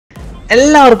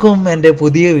എല്ലാവർക്കും എൻ്റെ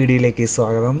പുതിയ വീഡിയോയിലേക്ക്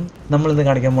സ്വാഗതം. നമ്മളിന്ന്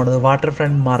കാണിക്കാൻ പോകുന്നത്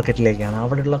വാട്ടർഫ്രണ്ട് മാർക്കറ്റിലേക്കാണ്.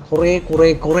 അവിടെയുള്ള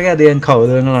കുറേ അധികം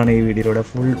കൗതുകങ്ങളാണ് ഈ വീഡിയോയിലൂടെ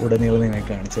ഫുൾ ഉടനീളം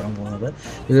നിങ്ങൾക്ക് കാണിച്ചു തരാൻ പോകുന്നത്.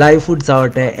 ലൈവ് ഫുഡ്സ്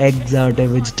ആവട്ടെ, എഗ്സ് ആവട്ടെ,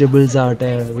 വെജിറ്റബിൾസ് ആവട്ടെ,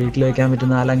 വീട്ടിൽ വയ്ക്കാൻ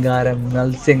പറ്റുന്ന അലങ്കാരം,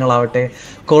 മത്സ്യങ്ങളാവട്ടെ,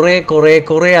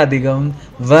 കുറേ അധികം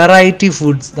വെറൈറ്റി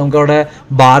ഫുഡ്സ് നമുക്കവിടെ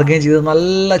ബാർഗെയിൻ ചെയ്ത്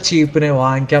നല്ല ചീപ്പിന്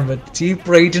വാങ്ങിക്കാൻ പറ്റും,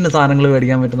 ചീപ്പ് റേറ്റിന് സാധനങ്ങൾ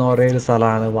മേടിക്കാൻ പറ്റുന്ന ഒരേ ഒരു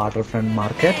സ്ഥലമാണ് വാട്ടർഫ്രണ്ട്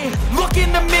മാർക്കറ്റ്.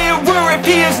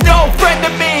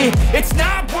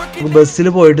 ബസ്സിൽ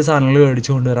പോയിട്ട് സാധനങ്ങൾ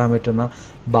മേടിച്ചു കൊണ്ടുവരാൻ പറ്റുന്ന,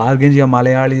 ബാർഗെയിൻ ചെയ്യാൻ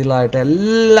മലയാളികളായിട്ട്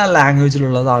എല്ലാ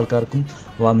ലാംഗ്വേജിലുള്ള ആൾക്കാർക്കും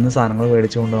വന്ന് സാധനങ്ങൾ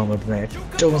മേടിച്ചു കൊണ്ടുപോകാൻ പറ്റുന്ന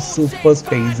ഏറ്റവും സൂപ്പർ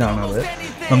സ്പേസ് ആണത്.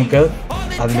 നമുക്ക്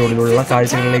അതിനുള്ളിലുള്ള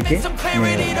കാഴ്ചകളിലേക്ക്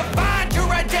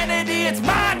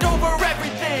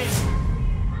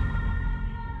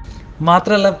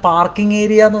മാത്രമല്ല, പാർക്കിംഗ്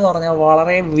ഏരിയ എന്ന് പറഞ്ഞാൽ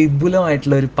വളരെ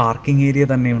വിപുലമായിട്ടുള്ള ഒരു പാർക്കിംഗ് ഏരിയ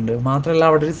തന്നെയുണ്ട്. മാത്രമല്ല,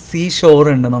 അവിടെ ഒരു സീ ഷോർ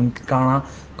ഉണ്ട്, നമുക്ക് കാണാൻ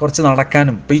കുറച്ച്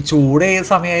നടക്കാനും. ഇപ്പോൾ ഈ ചൂട്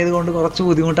സമയമായതുകൊണ്ട് കുറച്ച്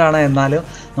ബുദ്ധിമുട്ടാണ്, എന്നാലും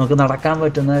നമുക്ക് നടക്കാൻ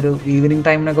പറ്റുന്ന ഒരു ഈവനിങ്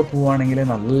ടൈമിനൊക്കെ പോവുകയാണെങ്കിൽ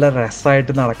നല്ല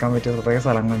രസമായിട്ട് നടക്കാൻ പറ്റുന്ന കുറേ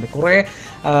സ്ഥലങ്ങളുണ്ട്. കുറേ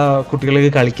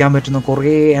കുട്ടികൾക്ക് കളിക്കാൻ പറ്റുന്ന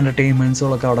കുറേ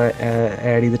എൻ്റർടൈൻമെൻറ്റ്സുകളൊക്കെ അവിടെ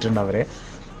ആഡ് ചെയ്തിട്ടുണ്ട് അവർ.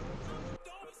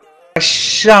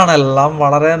 ഫ്രഷാണ് എല്ലാം.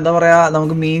 വളരെ എന്താ പറയുക,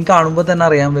 നമുക്ക് മീൻ കാണുമ്പോൾ തന്നെ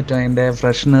അറിയാൻ പറ്റും അതിൻ്റെ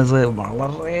ഫ്രഷ്നെസ്.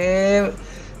 വളരെ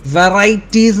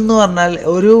വെറൈറ്റീസ് എന്ന് പറഞ്ഞാൽ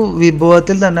ഒരു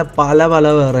വിഭവത്തിൽ തന്നെ പല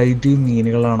വെറൈറ്റി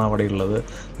മീനുകളാണ് അവിടെ ഉള്ളത്.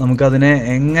 നമുക്കതിനെ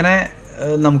എങ്ങനെ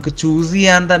നമുക്ക് ചൂസ്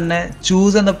ചെയ്യാൻ തന്നെ,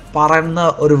 ചൂസ് എന്ന് പറയുന്ന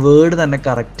ഒരു വേർഡ് തന്നെ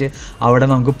കറക്റ്റ് അവിടെ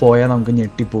നമുക്ക് പോയാൽ നമുക്ക്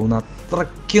ഞെട്ടിപ്പോകുന്ന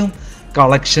അത്രയ്ക്കും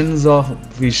കളക്ഷൻസ് ഓഫ്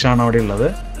ഫിഷാണ് അവിടെ ഉള്ളത്.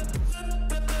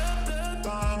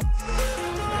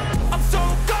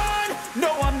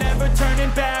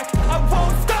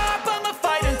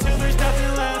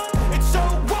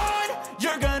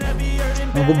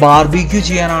 നമുക്ക് ബാർബിക്യൂ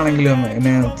ചെയ്യാനാണെങ്കിലും,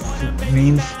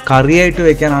 മീൻ കറിയായിട്ട്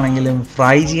വെക്കാനാണെങ്കിലും,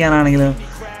 ഫ്രൈ ചെയ്യാനാണെങ്കിലും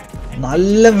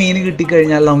നല്ല മീൻ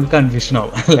കിട്ടിക്കഴിഞ്ഞാൽ നമുക്ക് കൺഫ്യൂഷൻ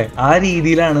ആവും അല്ലേ? ആ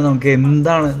രീതിയിലാണ് നമുക്ക്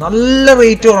എന്താണ് നല്ല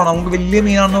റേറ്റ് കുറവാണ്. നമുക്ക് വലിയ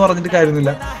മീനാണെന്ന് പറഞ്ഞിട്ട്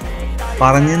കാര്യമൊന്നുമില്ല,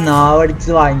 പറഞ്ഞ്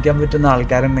നാവടിച്ച് വാങ്ങിക്കാൻ പറ്റുന്ന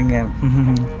ആൾക്കാരുണ്ടെങ്കിൽ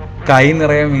കൈ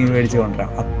നിറയെ മീൻ മേടിച്ച്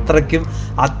കൊണ്ടുവരാം.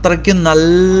 അത്രയ്ക്കും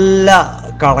നല്ല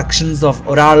കളക്ഷൻസ് ഓഫ്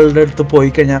ഒരാളുടെ അടുത്ത്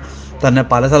പോയി കഴിഞ്ഞാൽ തന്നെ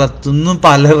പല സ്ഥലത്തുനിന്നും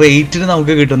പല റേറ്റിന്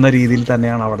നമുക്ക് കിട്ടുന്ന രീതിയിൽ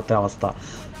തന്നെയാണ് അവിടുത്തെ അവസ്ഥ.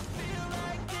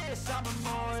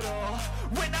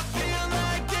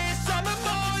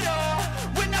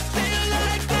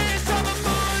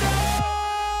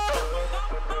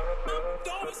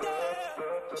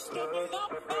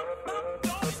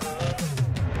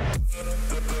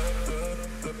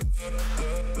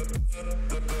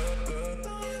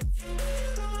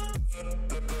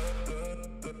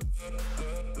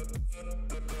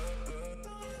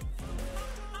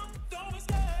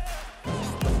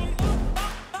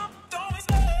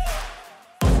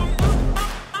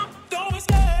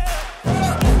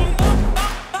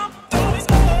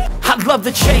 Love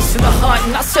the chase and the hunt,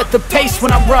 and I set the pace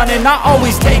when I'm running. I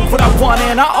always take what I want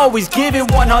and I always give it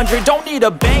 100. Don't need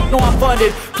a bank, no I'm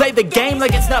funded. Play the game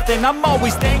like it's nothing. I'm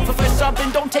always thankful for something.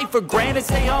 Don't take for granted,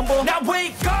 stay humble. Now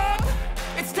wake up,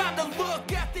 it's time to look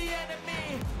at the enemy.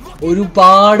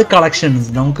 ഒരുപാട് collections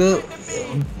നമുക്ക്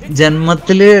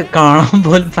ജന്മത്തിൽ കാണാൻ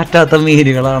പോലും പറ്റാത്ത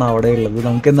മീനുകളാണ് അവിടെ ഉള്ളത്.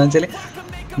 നമുക്ക് എന്താ വെച്ചാൽ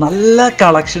നല്ല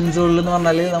കളക്ഷൻസുകളിൽ എന്ന്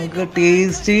പറഞ്ഞാൽ നമുക്ക്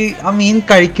ടേസ്റ്റ്, ആ മീൻ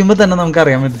കഴിക്കുമ്പോൾ തന്നെ നമുക്ക്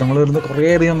അറിയാൻ പറ്റും. നമ്മൾ ഇവിടുന്ന്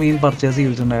കുറേയധികം മീൻ പർച്ചേസ്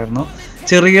ചെയ്തിട്ടുണ്ടായിരുന്നു.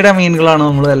 ചെറിയ മീനുകളാണ്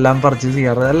നമ്മൾ എല്ലാം പർച്ചേസ്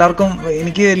ചെയ്യാറ്. എല്ലാവർക്കും,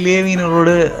 എനിക്ക് വലിയ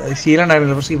മീനുകളോട് ശീലം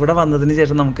ഉണ്ടായിരുന്നില്ല, പക്ഷേ ഇവിടെ വന്നതിന്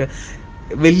ശേഷം നമുക്ക്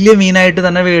വലിയ മീനായിട്ട്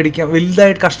തന്നെ മേടിക്കാം,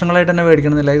 വലുതായിട്ട് കഷ്ണങ്ങളായിട്ട് തന്നെ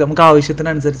മേടിക്കണമെന്നില്ല. നമുക്ക്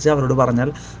ആവശ്യത്തിനനുസരിച്ച് അവരോട്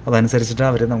പറഞ്ഞാൽ അതനുസരിച്ചിട്ട്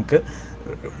അവർ നമുക്ക്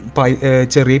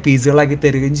ചെറിയ പീസുകളാക്കി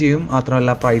തരികയും ചെയ്യും.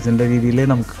 മാത്രമല്ല, പ്രൈസിൻ്റെ രീതിയിൽ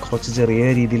നമുക്ക് കുറച്ച്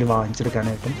ചെറിയ രീതിയിൽ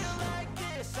വാങ്ങിച്ചെടുക്കാനായിട്ടും.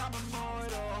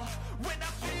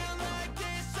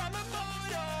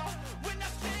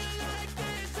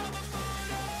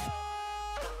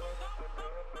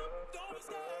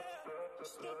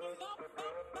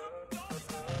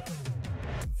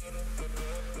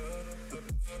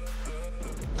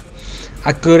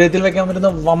 അക്വേറിയത്തിൽ വെക്കാൻ പറ്റുന്ന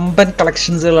വമ്പൻ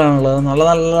കളക്ഷൻസുകളാണുള്ളത്.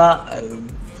 നല്ല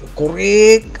കുറേ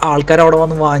ആൾക്കാർ അവിടെ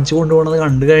വന്ന് വാങ്ങിച്ചു കൊണ്ടുപോകുന്നത്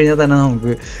കണ്ടു കഴിഞ്ഞാൽ തന്നെ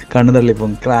നമുക്ക് കണ്ണു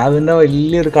തള്ളിപ്പോകും. ക്രാബിൻ്റെ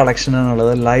വലിയൊരു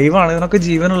കളക്ഷനാണുള്ളത്. ലൈവാണ്, ഇതിനൊക്കെ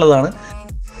ജീവനുള്ളതാണ്.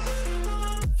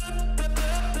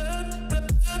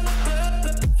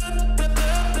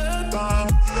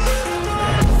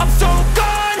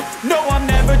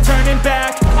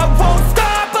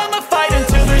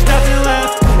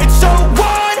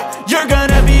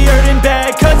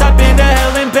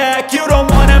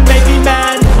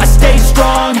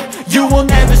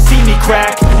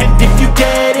 And if you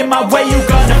get in my way, you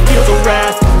gonna feel the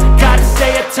wrath. Gotta say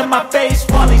it to my face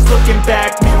while he's looking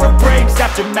back. Mirror breaks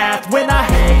after math. When I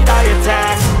hate, I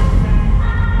attack.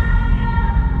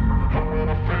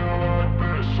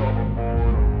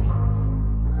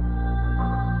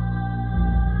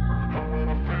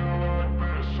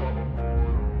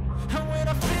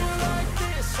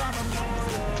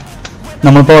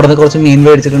 നമ്മളിപ്പോൾ അവിടെ നിന്ന് കുറച്ച് മീൻ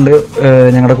മേടിച്ചിട്ടുണ്ട്.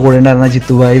 ഞങ്ങളുടെ കൂടെ ഉണ്ടായിരുന്ന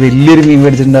ജിത്തുബായി വലിയൊരു മീൻ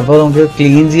മേടിച്ചിട്ടുണ്ട്. അപ്പോൾ നമുക്ക്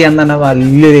ക്ലീൻ ചെയ്യാൻ തന്നെ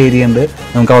വലിയൊരു ഏരിയ ഉണ്ട്.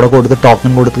 നമുക്ക് അവിടെ കൊടുത്ത്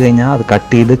ടോക്കൺ കൊടുത്തു കഴിഞ്ഞാൽ അത്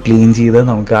കട്ട് ചെയ്ത് ക്ലീൻ ചെയ്ത്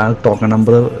നമുക്ക് ആ ടോക്കൺ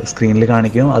നമ്പർ സ്ക്രീനിൽ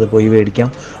കാണിക്കും, അത് പോയി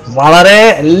മേടിക്കാം. വളരെ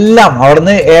എല്ലാം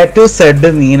അവിടുന്ന് A to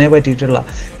Z മീനെ പറ്റിയിട്ടുള്ള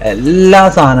എല്ലാ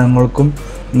സാധനങ്ങൾക്കും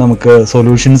നമുക്ക്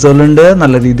സൊല്യൂഷൻസുകളുണ്ട്.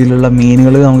 നല്ല രീതിയിലുള്ള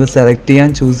മീനുകൾ നമുക്ക് സെലക്ട് ചെയ്യാൻ,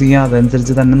 ചൂസ് ചെയ്യാം.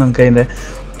 അതനുസരിച്ച് തന്നെ നമുക്ക് അതിൻ്റെ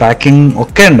പാക്കിംഗ്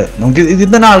ഒക്കെ ഉണ്ട്. നമുക്ക് ഇതിൽ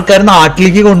തന്നെ ആൾക്കാർ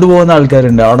നാട്ടിലേക്ക് കൊണ്ടുപോകുന്ന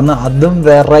ആൾക്കാരുണ്ട്. അവിടെ നിന്ന് അതും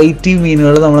വെറൈറ്റി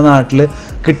മീനുകൾ നമ്മുടെ നാട്ടിൽ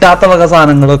കിട്ടാത്ത വക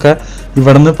സാധനങ്ങളൊക്കെ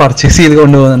ഇവിടെ നിന്ന് പർച്ചേസ് ചെയ്ത്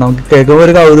കൊണ്ടുപോകുന്നുണ്ട്. നമുക്ക് കേൾക്കുമ്പോൾ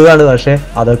ഒരു കൗതുകമാണ്, പക്ഷേ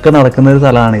അതൊക്കെ നടക്കുന്ന ഒരു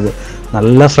സ്ഥലമാണിത്.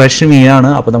 നല്ല ഫ്രഷ് മീനാണ്.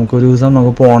 അപ്പോൾ നമുക്ക് ഒരു ദിവസം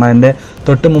നമുക്ക് പോണതിൻ്റെ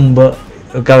തൊട്ട് മുമ്പ്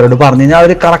ഒക്കെ അവരോട് പറഞ്ഞു കഴിഞ്ഞാൽ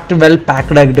അവർ കറക്റ്റ് വെൽ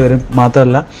പാക്ഡ് ആക്കിയിട്ട് വരും.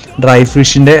 മാത്രമല്ല ഡ്രൈ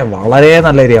ഫിഷിൻ്റെ വളരെ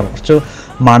നല്ല ഏരിയ, കുറച്ച്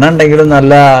മണം ഉണ്ടെങ്കിലും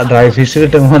നല്ല ഡ്രൈ ഫിഷ്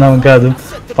കിട്ടുമ്പോൾ നമുക്ക് അതും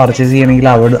പർച്ചേസ് ചെയ്യണമെങ്കിൽ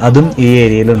അവിടെ അതും ഈ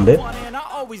ഏരിയയിലുണ്ട്.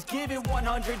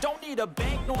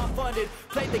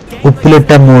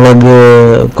 ഉപ്പിലിട്ട മുളക്,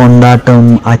 കൊണ്ടാട്ടം,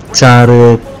 അച്ചാറ്,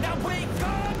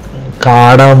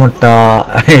 കാടമുട്ട,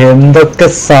 എന്തൊക്കെ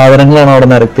സാധനങ്ങളാണ് അവിടെ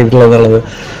നിരത്തിയിട്ടുള്ളത്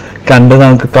കണ്ട്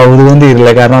നമുക്ക് കൗതുകം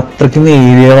തീരില്ല. കാരണം അത്രയ്ക്കും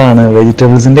ഏരിയകളാണ്.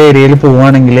 വെജിറ്റബിൾസിൻ്റെ ഏരിയയിൽ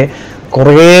പോവുകയാണെങ്കിൽ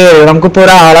കുറേ നമുക്കിപ്പോൾ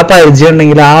ഒരാളെ പരിചയം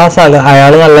ഉണ്ടെങ്കിൽ ആ സ്ഥലം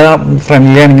അയാൾ നല്ല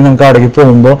ഫ്രണ്ട്ലി ആണെങ്കിൽ നമുക്ക് അവിടേക്ക്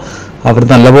പോകുമ്പോൾ അവർ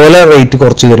നല്ലപോലെ റേറ്റ്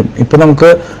കുറച്ച് തരും. ഇപ്പം നമുക്ക്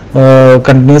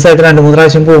കണ്ടിന്യൂസ് ആയിട്ട് 2-3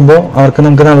 പ്രാവശ്യം പോകുമ്പോൾ അവർക്ക്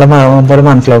നമുക്ക് നല്ല പോലെ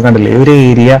മനസ്സിലാക്കാണ്ടില്ലേ. ഒരു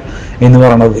ഏരിയ എന്ന്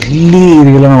പറയുന്നത് വലിയ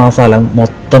ഏരിയയിലാണ്. ആ സ്ഥലം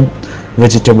മൊത്തം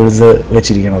വെജിറ്റബിൾസ്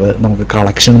വെച്ചിരിക്കുന്നത്. നമുക്ക്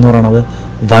കളക്ഷൻ എന്ന് പറയുന്നത്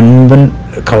വൻപൻ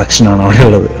കളക്ഷനാണ് അവിടെ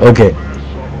ഉള്ളത്. ഓക്കെ,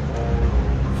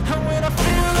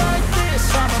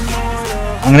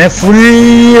 അങ്ങനെ ഫുൾ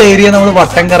ഏരിയ നമ്മൾ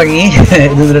വട്ടം കറങ്ങി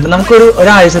നിന്നിട്ട് നമുക്കൊരു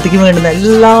ഒരാഴ്ചത്തേക്ക് വേണ്ടുന്ന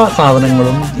എല്ലാ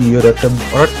സാധനങ്ങളും ഈ ഒരൊറ്റ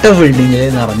ബിൽഡിങ്ങിൽ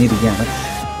നിറഞ്ഞിരിക്കുകയാണ്.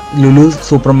 ലുലു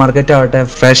സൂപ്പർ മാർക്കറ്റ് ആവട്ടെ,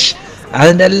 ഫ്രഷ്,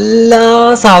 അതിൻ്റെ എല്ലാ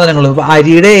സാധനങ്ങളും. ഇപ്പോൾ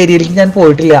അരിയുടെ ഏരിയയിലേക്ക് ഞാൻ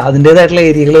പോയിട്ടില്ല, അതിൻ്റേതായിട്ടുള്ള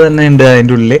ഏരിയകൾ തന്നെ ഉണ്ട്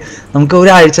അതിൻ്റെ ഉള്ളിൽ. നമുക്ക്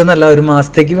ഒരാഴ്ച എന്നല്ല, ഒരു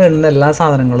മാസത്തേക്ക് വേണ്ടുന്ന എല്ലാ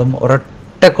സാധനങ്ങളും ഒരൊറ്റ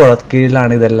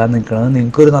കുളക്കീഴിലാണ് ഇതെല്ലാം നിൽക്കുന്നത്.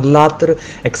 നിങ്ങൾക്കൊരു നല്ലാത്തൊരു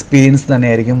എക്സ്പീരിയൻസ്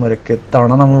തന്നെയായിരിക്കും. ഒരൊക്കെ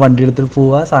തവണ നമ്മൾ വണ്ടി എടുത്തിട്ട്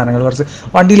പോവുക, സാധനങ്ങൾ കുറച്ച്.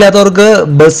 വണ്ടി ഇല്ലാത്തവർക്ക്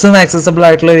ബസ്സും ആക്സസബിൾ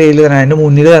ആയിട്ടുള്ള ഒരു ഏരിയയിൽ തന്നെ, അതിൻ്റെ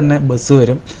മുന്നിൽ തന്നെ ബസ്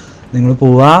വരും. നിങ്ങൾ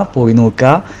പോയി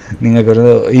നോക്കുക. നിങ്ങൾക്കൊരു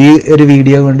ഈ ഒരു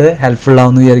വീഡിയോ കൊണ്ട് ഹെൽപ്ഫുൾ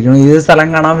ആവുമെന്ന് വിചാരിക്കുന്നു. ഈ സ്ഥലം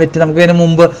കാണാൻ പറ്റി. നമുക്ക് ഇതിന്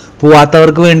മുമ്പ്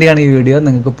പോവാത്തവർക്ക് വേണ്ടിയാണ് ഈ വീഡിയോ.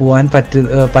 നിങ്ങൾക്ക് പോകാൻ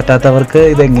പറ്റാത്തവർക്ക്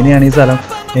ഇതെങ്ങനെയാണ് ഈ സ്ഥലം,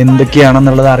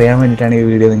 എന്തൊക്കെയാണെന്നുള്ളത് അറിയാൻ വേണ്ടിയിട്ടാണ് ഈ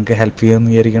വീഡിയോ നിങ്ങൾക്ക് ഹെൽപ്പ്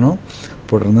ചെയ്യുമെന്ന് വിചാരിക്കുന്നു.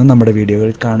 തുടർന്ന് നമ്മുടെ വീഡിയോകൾ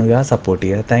കാണുക, സപ്പോർട്ട്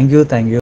ചെയ്യുക. Thank you.